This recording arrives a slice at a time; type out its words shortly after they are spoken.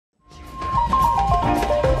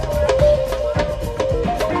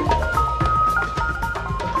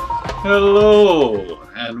Hello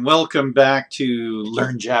and welcome back to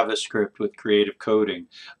Learn JavaScript with Creative Coding.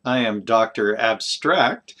 I am Dr.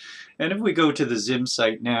 Abstract, and if we go to the ZIM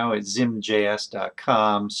site now at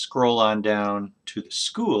zimjs.com, scroll on down to the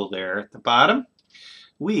school there at the bottom,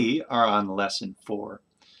 we are on lesson 4.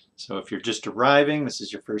 So if you're just arriving, this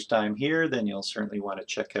is your first time here, then you'll certainly want to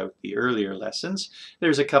check out the earlier lessons.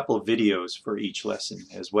 There's a couple of videos for each lesson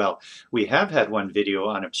as well. We have had one video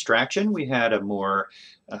on abstraction. We had a more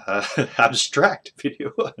abstract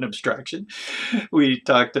video on abstraction. We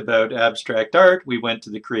talked about abstract art. We went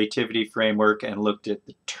to the creativity framework and looked at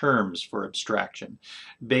the terms for abstraction.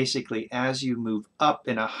 Basically, as you move up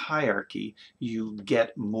in a hierarchy, you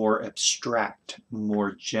get more abstract,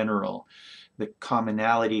 more general. The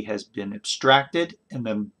commonality has been abstracted and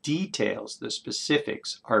the details, the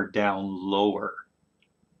specifics, are down lower.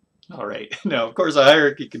 All right, now of course a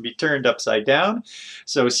hierarchy can be turned upside down,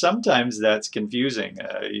 so sometimes that's confusing.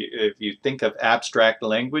 If you think of abstract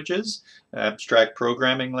languages, abstract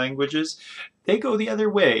programming languages, they go the other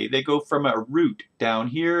way. They go from a root down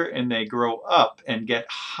here and they grow up and get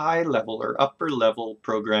high level or upper level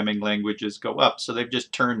programming languages go up. So they've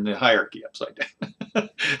just turned the hierarchy upside down.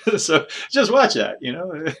 So just watch that, you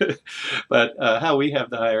know. But how we have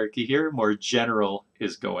the hierarchy here, more general,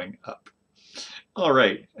 is going up. All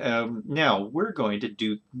right, now we're going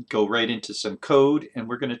to go right into some code, and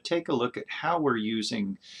we're going to take a look at how we're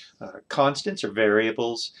using constants or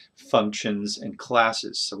variables, functions, and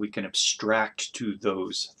classes so we can abstract to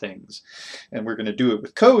those things. And we're going to do it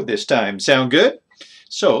with code this time. Sound good?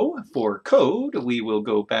 So for code, we will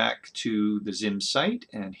go back to the ZIM site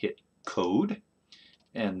and hit code,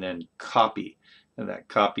 and then copy. And that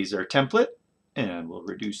copies our template, and we'll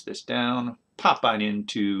reduce this down. Pop on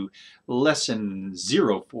into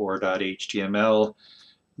lesson04.html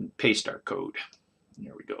and paste our code.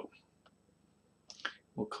 There we go.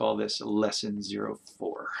 We'll call this lesson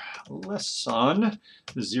 04. Lesson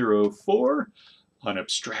 04 on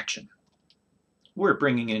abstraction. We're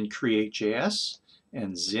bringing in Createjs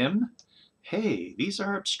and ZIM. Hey, these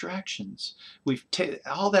are abstractions. We've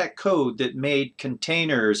all that code that made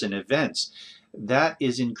containers and events. That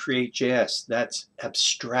is in Createjs. That's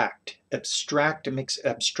abstract. Abstract makes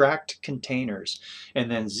abstract containers. And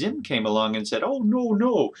then ZIM came along and said, oh,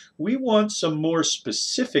 no, we want some more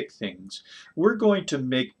specific things. We're going to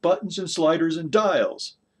make buttons and sliders and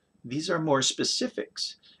dials. These are more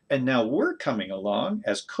specifics. And now we're coming along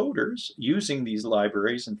as coders, using these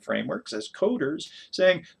libraries and frameworks as coders,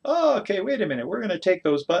 saying, oh, okay, wait a minute, we're going to take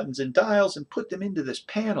those buttons and dials and put them into this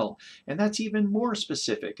panel. And that's even more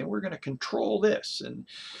specific, and we're going to control this. And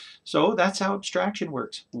so that's how abstraction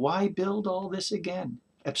works. Why build all this again?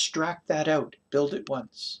 Abstract that out. Build it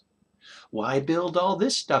once. Why build all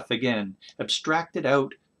this stuff again? Abstract it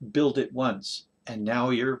out. Build it once. And now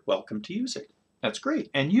you're welcome to use it. That's great.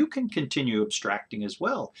 And you can continue abstracting as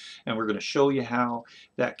well. And we're going to show you how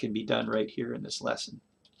that can be done right here in this lesson.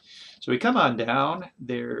 So we come on down.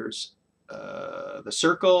 There's the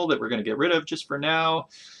circle that we're going to get rid of just for now.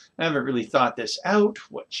 I haven't really thought this out.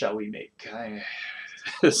 What shall we make?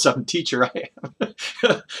 Some teacher I am.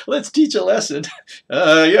 Let's teach a lesson.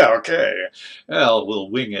 Yeah, okay. Well, we'll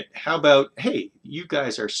wing it. How about, hey, you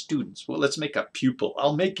guys are students. Well, let's make a pupil.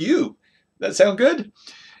 I'll make you. That sound good?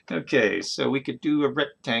 Okay, so we could do a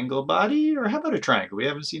rectangle body, or how about a triangle? We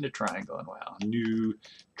haven't seen a triangle in a while. New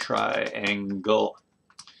triangle.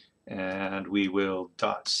 And we will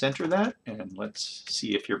dot center that, and let's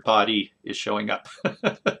see if your body is showing up.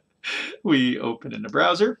 We open in the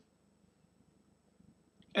browser,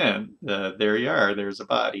 and there you are, there's a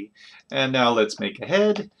body. And now let's make a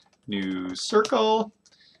head, new circle.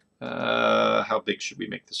 How big should we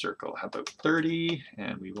make the circle? How about 30?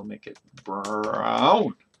 And we will make it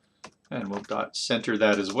brown. And we'll dot center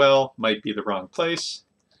that as well. Might be the wrong place.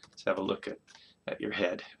 Let's have a look at your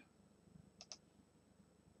head.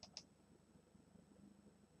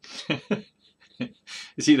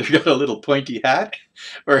 It's either got a little pointy hat,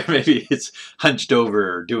 or maybe it's hunched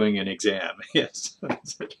over doing an exam. Yes.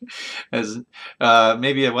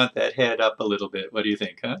 Maybe I want that head up a little bit. What do you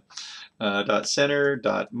think, huh? Dot center,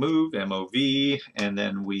 dot move, MOV, and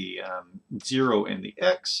then we 0 in the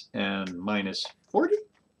X and minus 40.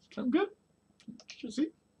 Sound good? Should see,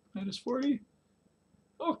 minus 40.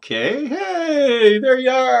 Okay, hey, there you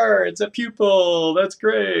are. It's a pupil. That's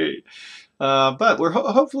great. But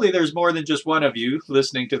hopefully there's more than just one of you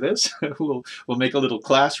listening to this. We'll make a little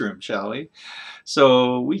classroom, shall we?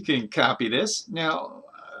 So we can copy this. Now,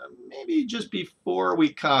 maybe just before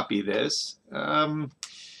we copy this,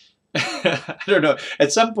 I don't know.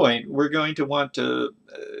 At some point, we're going to want to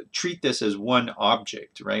treat this as one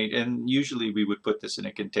object, right? And usually we would put this in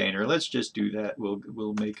a container. Let's just do that.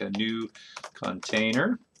 We'll make a new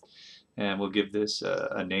container, and we'll give this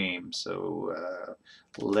a name. So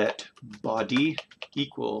let body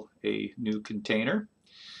equal a new container,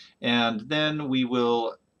 and then we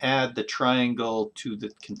will add the triangle to the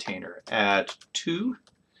container. Add to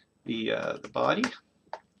the body,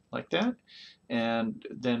 like that. And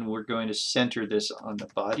then we're going to center this on the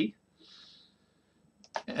body.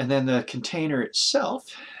 And then the container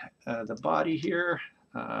itself, the body here,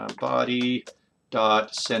 body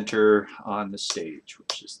dot center on the stage,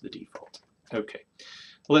 which is the default. Okay,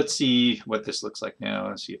 let's see what this looks like now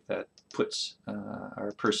and see if that puts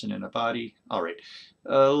our person in a body. All right,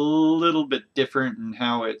 a little bit different in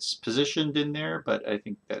how it's positioned in there, but I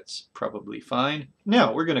think that's probably fine.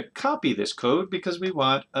 Now we're going to copy this code because we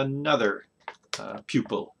want another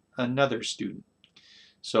pupil, another student.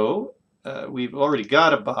 So we've already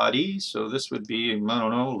got a body, so this would be, I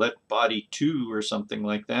don't know, let body 2 or something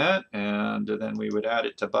like that, and then we would add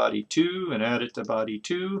it to body 2 and add it to body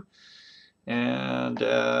 2, and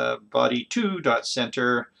body 2 dot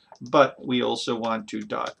center, but we also want to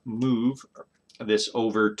dot move this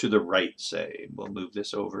over to the right, say. We'll move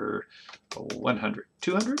this over 100,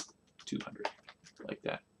 200, 200, like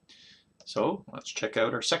that. So let's check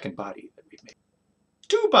out our second body that we made.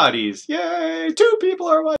 2 bodies, yay! 2 people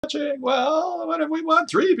are watching. Well, what if we want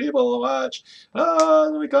 3 people to watch?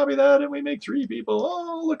 Oh, we copy that and we make 3 people.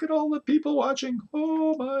 Oh, look at all the people watching.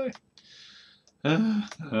 Oh my.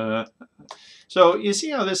 So you see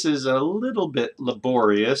how this is a little bit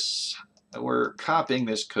laborious. We're copying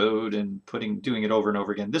this code and doing it over and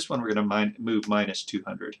over again. This one we're going to move minus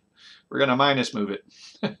 200. We're going to minus move it.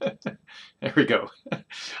 There we go.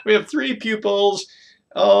 We have 3 pupils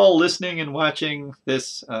all listening and watching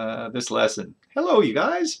this this lesson. Hello, you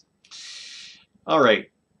guys. All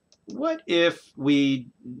right. What if we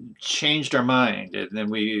changed our mind and then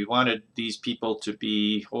we wanted these people to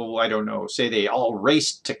be, oh, I don't know, say they all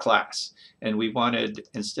raced to class, and we wanted,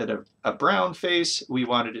 instead of a brown face, we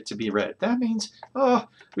wanted it to be red. That means, oh,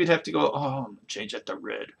 we'd have to go, oh, change that to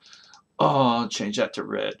red. Oh, change that to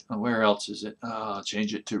red. Oh, where else is it? Oh,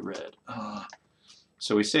 change it to red. Oh.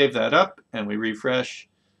 So we save that up and we refresh.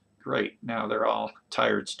 Great, now they're all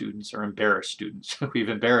tired students or embarrassed students. We've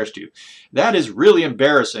embarrassed you. That is really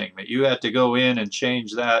embarrassing that you had to go in and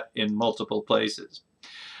change that in multiple places.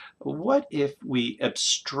 What if we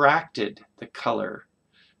abstracted the color?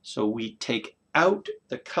 So we take out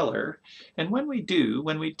the color, and when we do,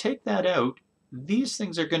 when we take that out, these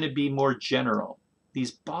things are going to be more general.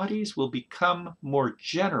 These bodies will become more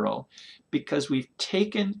general because we've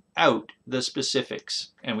taken out the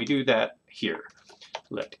specifics, and we do that here.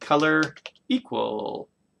 Let color equal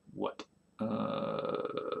what?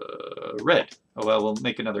 Red. Oh, well, we'll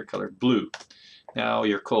make another color, blue. Now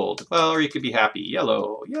you're cold. Well, or you could be happy.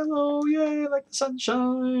 Yellow. Yellow, yay, like the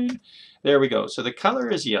sunshine. There we go. So the color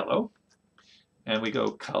is yellow. And we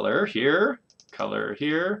go color here,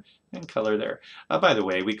 and color there. By the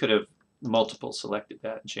way, we could have multiple selected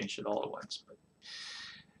that and changed it all at once. But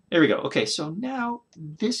there we go. Okay, so now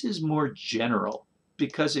this is more general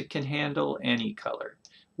because it can handle any color.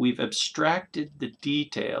 We've abstracted the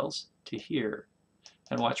details to here.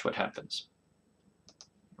 And watch what happens.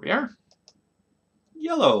 Here we are.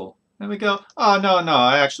 Yellow. And we go, oh, no,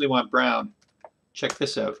 I actually want brown. Check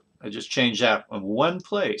this out. I just changed that in one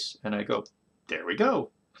place. And I go, there we go.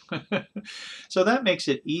 So that makes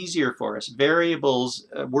it easier for us. Variables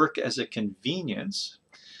work as a convenience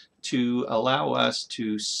to allow us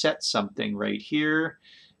to set something right here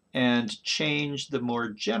and change the more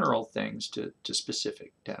general things to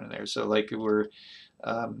specific down in there. So like we're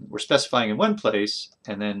specifying in one place,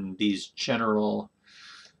 and then these general,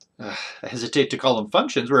 I hesitate to call them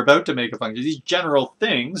functions, we're about to make a function, these general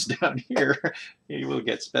things down here will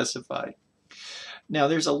get specified. Now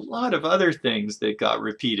there's a lot of other things that got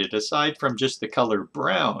repeated aside from just the color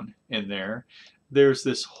brown in there. There's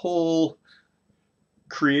this whole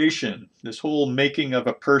creation, this whole making of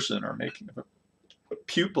a person or making of a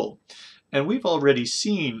pupil. And we've already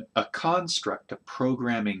seen a construct, a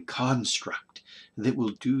programming construct that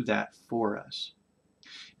will do that for us.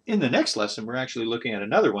 In the next lesson, we're actually looking at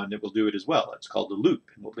another one that will do it as well. It's called a loop,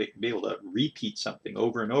 and we'll be able to repeat something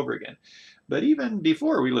over and over again. But even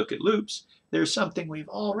before we look at loops, there's something we've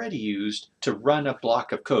already used to run a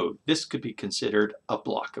block of code. This could be considered a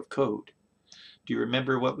block of code. Do you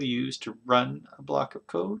remember what we used to run a block of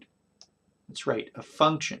code? That's right, a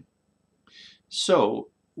function. So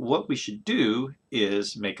what we should do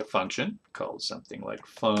is make a function called something like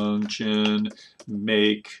function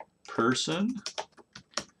make person,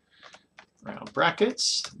 round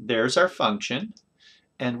brackets, there's our function,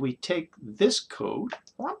 and we take this code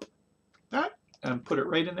and put it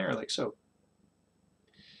right in there like so.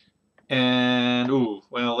 And, ooh,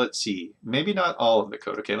 well, let's see, maybe not all of the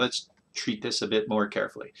code. Okay, let's treat this a bit more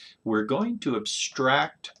carefully. We're going to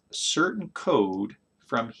abstract certain code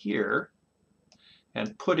from here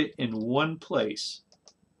and put it in one place.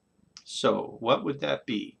 So what would that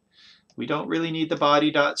be? We don't really need the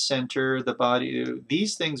body.center, the body.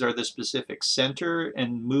 These things are the specifics. Center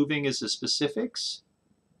and moving is the specifics.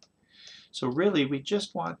 So really, we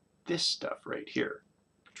just want this stuff right here.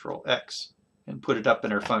 Control X and put it up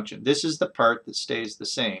in our function. This is the part that stays the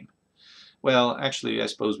same. Well, actually, I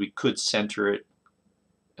suppose we could center it.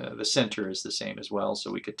 The center is the same as well,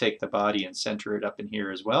 so we could take the body and center it up in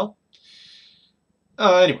here as well.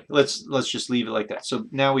 Anyway, let's just leave it like that. So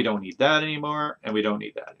now we don't need that anymore, and we don't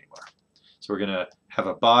need that anymore. So we're going to have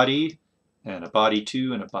a body, and a body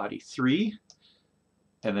 2, and a body 3,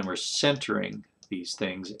 and then we're centering these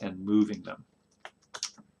things and moving them.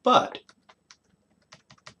 But,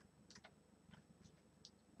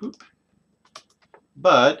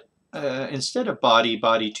 instead of body,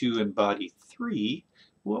 body 2, and body 3,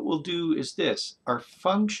 what we'll do is this. Our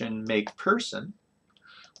function makePerson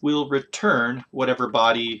will return whatever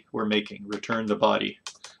body we're making. Return the body.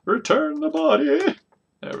 Return the body.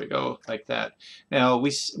 There we go, like that. Now,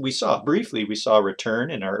 we saw briefly, we saw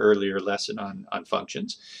return in our earlier lesson on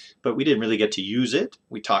functions, but we didn't really get to use it.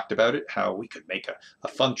 We talked about it, how we could make a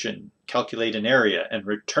function, calculate an area, and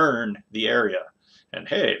return the area. And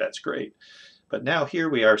hey, that's great. But now here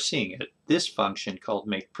we are seeing it. This function called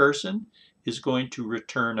makePerson is going to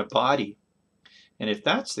return a body. And if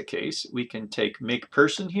that's the case, we can take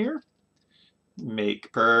makePerson here,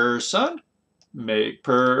 makePerson,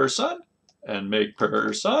 makePerson, and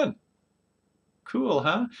makePerson. Cool,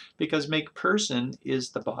 huh? Because makePerson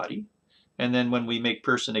is the body. And then when we make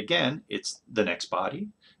person again, it's the next body.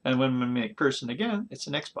 And when we make person again, it's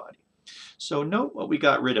the next body. So note what we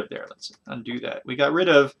got rid of there. Let's undo that. We got rid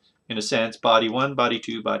of, in a sense, body 1, body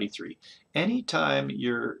 2, body 3. Anytime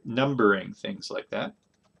you're numbering things like that,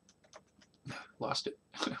 lost it.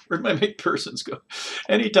 Where'd my makePersons go?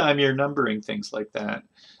 Anytime you're numbering things like that,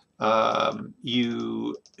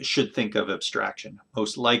 you should think of abstraction.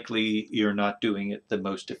 Most likely, you're not doing it the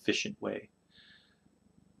most efficient way.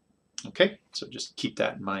 Okay, so just keep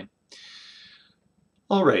that in mind.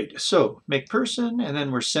 All right, so makePerson, and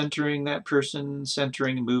then we're centering that person,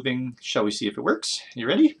 centering, moving. Shall we see if it works? You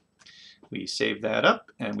ready? We save that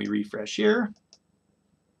up and we refresh here.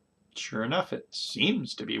 Sure enough, it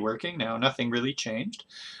seems to be working now. Nothing really changed.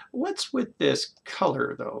 What's with this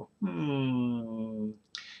color, though?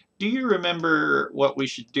 Do you remember what we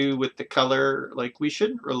should do with the color? Like, we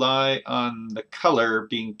shouldn't rely on the color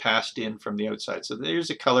being passed in from the outside. So there's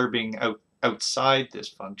a color being outside this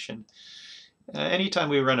function. Anytime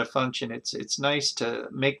we run a function, it's nice to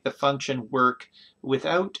make the function work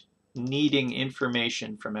without needing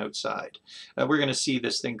information from outside. We're going to see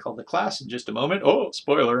this thing called the class in just a moment. Oh,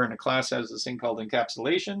 spoiler, and a class has this thing called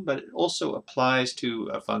encapsulation, but it also applies to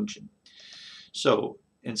a function. So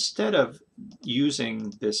instead of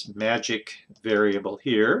using this magic variable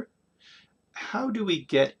here, how do we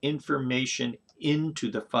get information into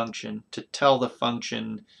the function to tell the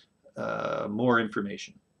function more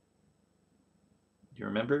information? Do you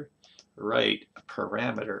remember? Right, a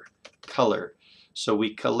parameter, color. So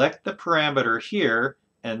we collect the parameter here,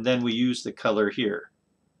 and then we use the color here.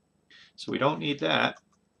 So we don't need that.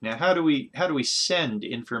 Now, how do we send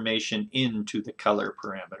information into the color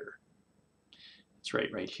parameter? It's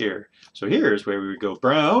right here. So here's where we would go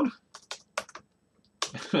brown.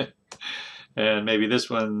 And maybe this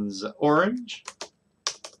one's orange.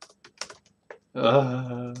 We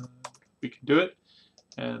can do it.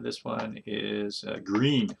 And this one is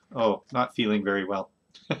green. Oh, not feeling very well.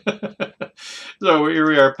 So here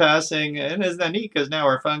we are passing, and isn't that neat? Because now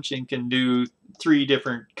our function can do 3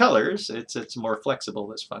 different colors. It's more flexible,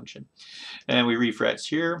 this function. And we refresh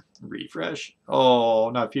here, refresh. Oh,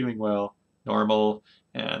 not feeling well. Normal,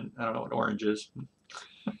 and I don't know what orange is.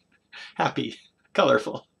 Happy,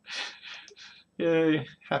 colorful. Yay,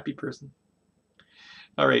 happy person.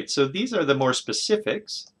 All right, so these are the more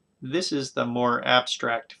specifics. This is the more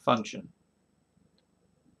abstract function.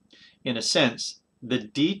 In a sense, the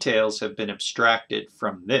details have been abstracted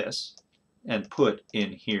from this and put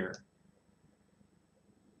in here.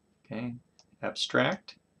 Okay,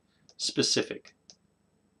 abstract, specific.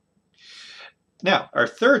 Now, our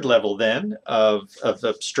third level then of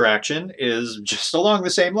abstraction is just along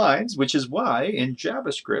the same lines, which is why in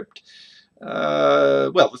JavaScript,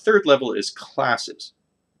 well, the third level is classes.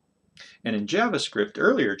 And in JavaScript,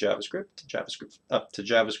 earlier JavaScript up to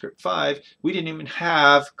JavaScript 5, we didn't even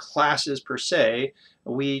have classes per se.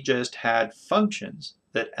 We just had functions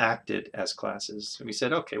that acted as classes. So we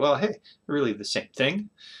said, okay, well, hey, they're really the same thing.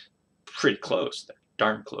 Pretty close, they're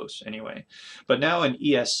darn close anyway. But now in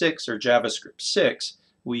ES6 or JavaScript 6,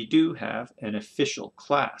 we do have an official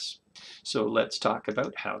class. So let's talk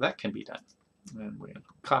about how that can be done. And we're going to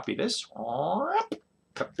copy this,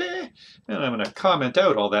 copy, and I'm going to comment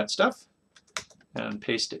out all that stuff and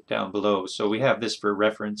paste it down below. So we have this for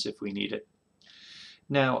reference if we need it.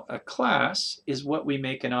 Now, a class is what we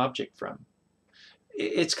make an object from.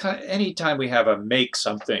 It's kind of, anytime we have a make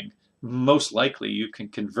something, most likely you can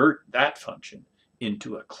convert that function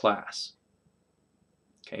into a class.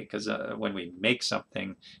 Okay, because when we make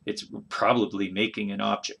something, it's probably making an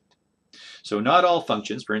object. So not all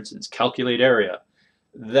functions, for instance, calculate area,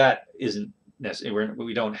 that isn't necessary.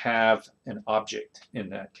 We don't have an object in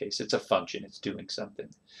that case. It's a function. It's doing something.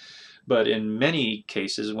 But in many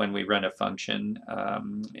cases, when we run a function,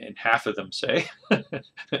 in half of them, say,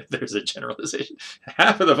 there's a generalization,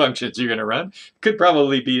 half of the functions you're going to run could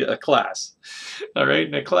probably be a class. All right,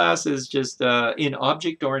 and a class is just in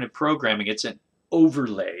object-oriented programming, it's an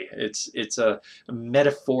overlay. It's a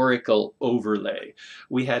metaphorical overlay.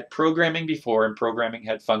 We had programming before, and programming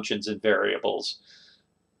had functions and variables.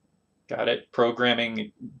 Got it?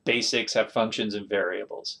 Programming basics have functions and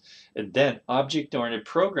variables. And then object-oriented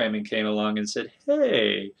programming came along and said,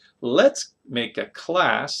 hey, let's make a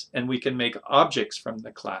class and we can make objects from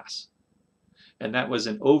the class. And that was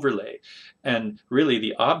an overlay. And really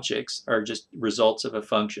the objects are just results of a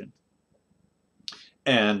function.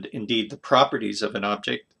 And indeed the properties of an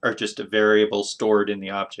object are just a variable stored in the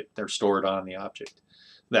object. They're stored on the object.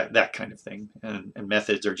 That kind of thing, and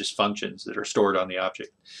methods are just functions that are stored on the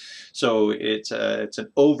object. So it's an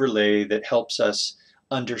overlay that helps us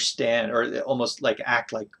understand, or almost like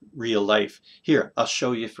act like real life. Here, I'll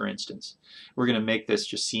show you, for instance. We're going to make this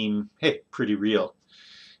just seem, hey, pretty real.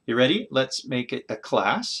 You ready? Let's make it a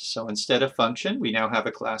class. So instead of function, we now have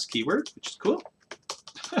a class keyword, which is cool.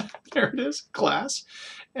 There it is, class.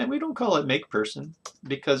 And we don't call it makePerson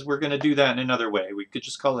because we're going to do that in another way. We could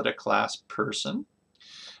just call it a class person.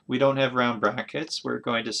 We don't have round brackets. We're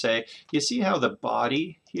going to say, you see how the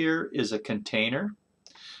body here is a container?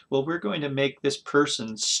 Well, we're going to make this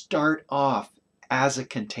person start off as a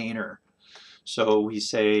container. So we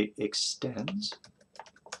say extends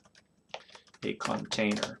a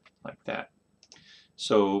container, like that.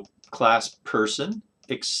 So class person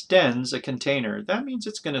extends a container. That means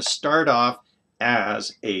it's going to start off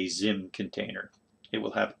as a ZIM container. It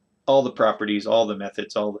will have all the properties, all the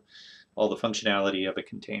methods, all the functionality of a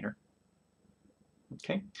container.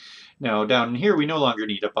 Okay. Now down here we no longer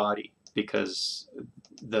need a body because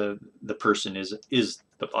the person is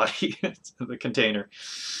the body, it's the container.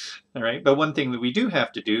 All right. But one thing that we do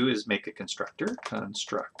have to do is make a constructor.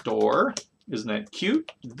 Constructor. Isn't that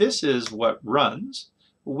cute? This is what runs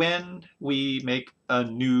when we make a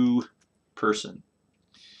new person.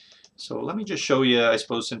 So let me just show you, I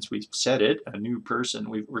suppose since we've said it, a new person,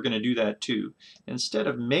 we're going to do that too. Instead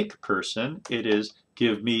of make person, it is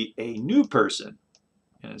give me a new person.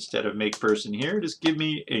 And instead of make person here, it is give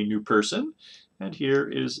me a new person. And here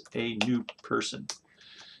is a new person.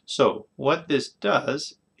 So what this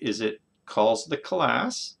does is it calls the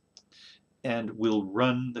class and will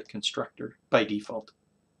run the constructor by default.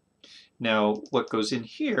 Now what goes in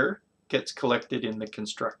here gets collected in the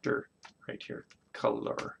constructor right here,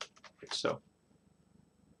 color. So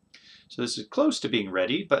this is close to being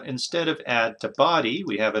ready, but instead of add to body,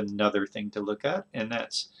 we have another thing to look at, and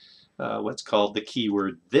that's what's called the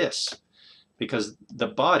keyword this. Because the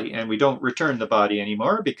body, and we don't return the body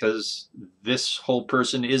anymore because this whole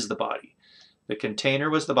person is the body. The container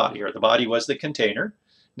was the body, or the body was the container.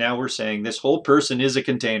 Now we're saying this whole person is a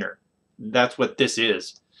container. That's what this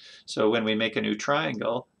is. So when we make a new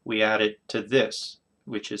triangle, we add it to this,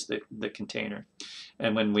 which is the container.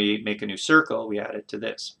 And when we make a new circle, we add it to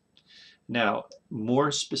this. Now,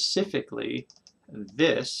 more specifically,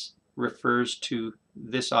 this refers to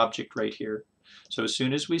this object right here. So as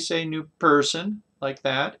soon as we say new person, like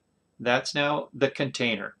that, that's now the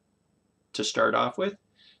container to start off with.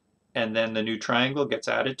 And then the new triangle gets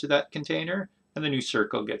added to that container, and the new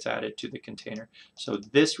circle gets added to the container. So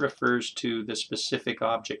this refers to the specific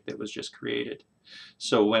object that was just created.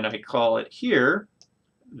 So when I call it here,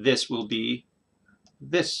 this will be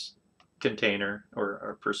this container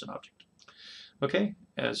or person object. Okay,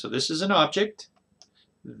 so this is an object.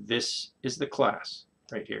 This is the class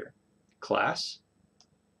right here. Class,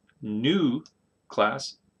 new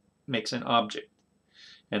class makes an object.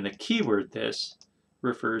 And the keyword this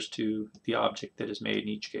refers to the object that is made in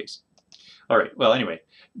each case. All right, well, anyway,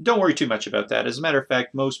 don't worry too much about that. As a matter of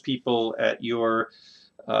fact, most people at your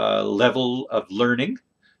level of learning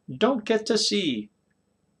don't get to see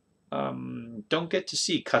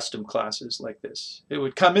custom classes like this. It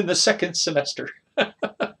would come in the second semester.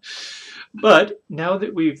 But now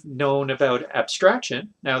that we've known about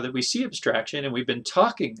abstraction, now that we see abstraction, and we've been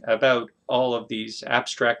talking about all of these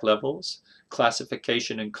abstract levels,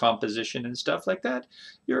 classification and composition and stuff like that,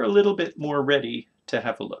 you're a little bit more ready to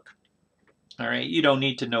have a look. All right, you don't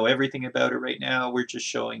need to know everything about it right now. We're just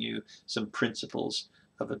showing you some principles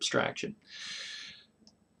of abstraction.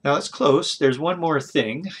 Now it's close. There's one more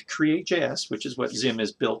thing. Createjs, which is what ZIM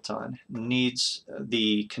is built on, needs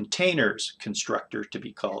the containers constructor to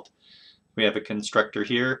be called. We have a constructor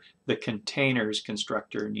here. The containers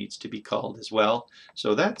constructor needs to be called as well.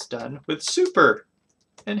 So that's done with super.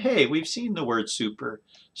 And hey, we've seen the word super.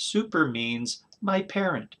 Super means my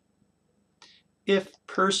parent. If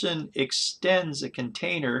person extends a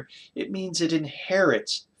container, it means it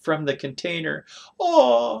inherits from the container.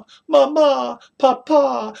 Oh, mama,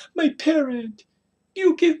 papa, my parent,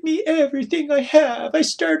 you give me everything I have. I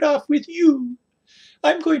start off with you.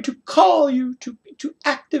 I'm going to call you to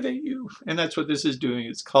activate you. And that's what this is doing.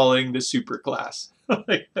 It's calling the superclass.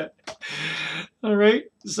 Like that. All right.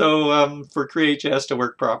 So for Createjs to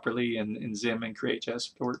work properly and in ZIM and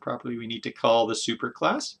Createjs to work properly, we need to call the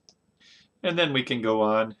superclass. And then we can go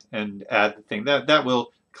on and add the thing. That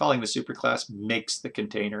will, calling the superclass makes the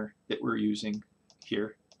container that we're using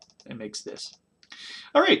here. It makes this.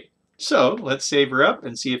 All right. So let's save her up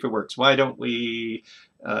and see if it works. Why don't we,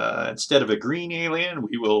 instead of a green alien,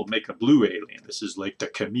 we will make a blue alien. This is like the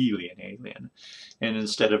chameleon alien. And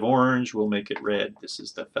instead of orange, we'll make it red. This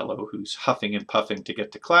is the fellow who's huffing and puffing to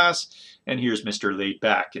get to class. And here's Mr. Laid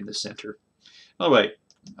Back in the center. All right.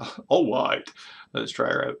 All right. Let's try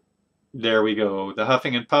her out. There we go. The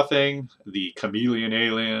huffing and puffing, the chameleon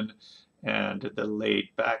alien, and the laid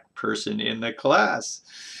back person in the class.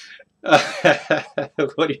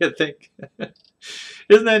 What do you think?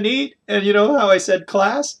 Isn't that neat? And you know how I said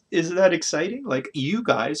class? Isn't that exciting? Like you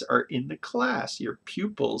guys are in the class. Your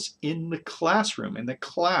pupils in the classroom, in the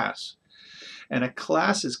class. And a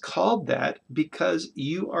class is called that because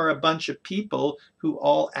you are a bunch of people who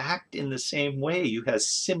all act in the same way. You have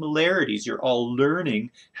similarities. You're all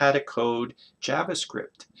learning how to code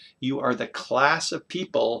JavaScript. You are the class of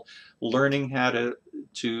people learning how to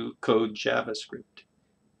code JavaScript.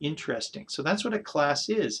 Interesting. So that's what a class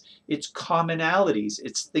is. It's commonalities.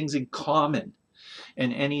 It's things in common.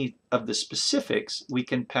 And any of the specifics we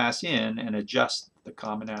can pass in and adjust the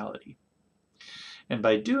commonality. And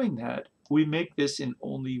by doing that, we make this in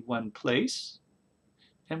only one place,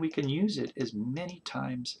 and we can use it as many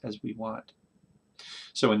times as we want.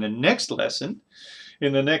 So in the next lesson,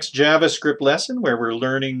 in the next JavaScript lesson, where we're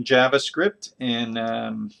learning JavaScript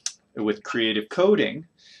and with creative coding,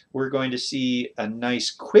 we're going to see a nice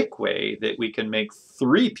quick way that we can make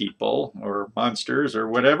 3 people, or monsters, or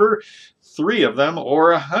whatever, 3 of them,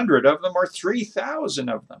 or 100 of them, or 3,000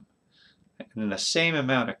 of them, in the same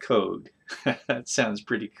amount of code. That sounds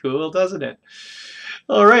pretty cool, doesn't it?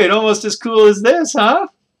 All right, almost as cool as this, huh?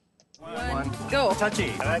 One, go.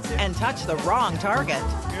 Touchy. And touch the wrong target.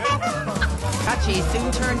 Touchy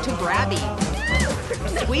soon turned to grabby.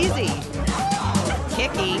 Squeezy.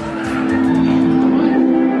 Kicky.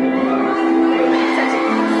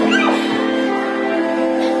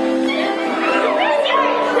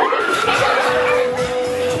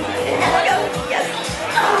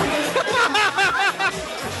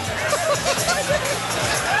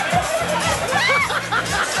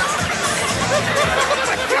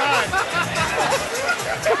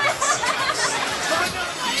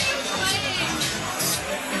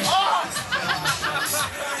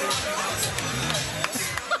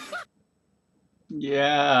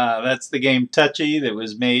 Yeah, that's the game Touchy that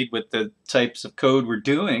was made with the types of code we're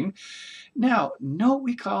doing. Now, note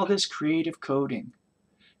we call this creative coding.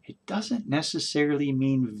 It doesn't necessarily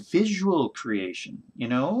mean visual creation. You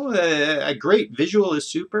know, a great visual is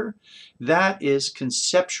super. That is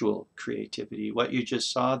conceptual creativity. What you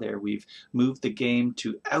just saw there, we've moved the game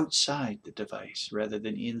to outside the device rather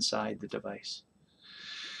than inside the device.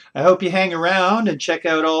 I hope you hang around and check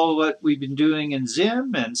out all what we've been doing in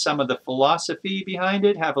ZIM and some of the philosophy behind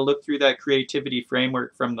it. Have a look through that creativity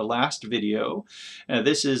framework from the last video.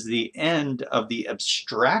 This is the end of the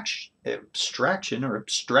abstraction or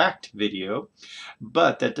abstract video,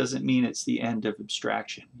 but that doesn't mean it's the end of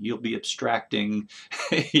abstraction. You'll be abstracting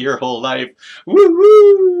your whole life.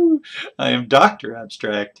 Woo-woo! I am Dr.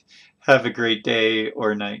 Abstract. Have a great day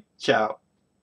or night. Ciao.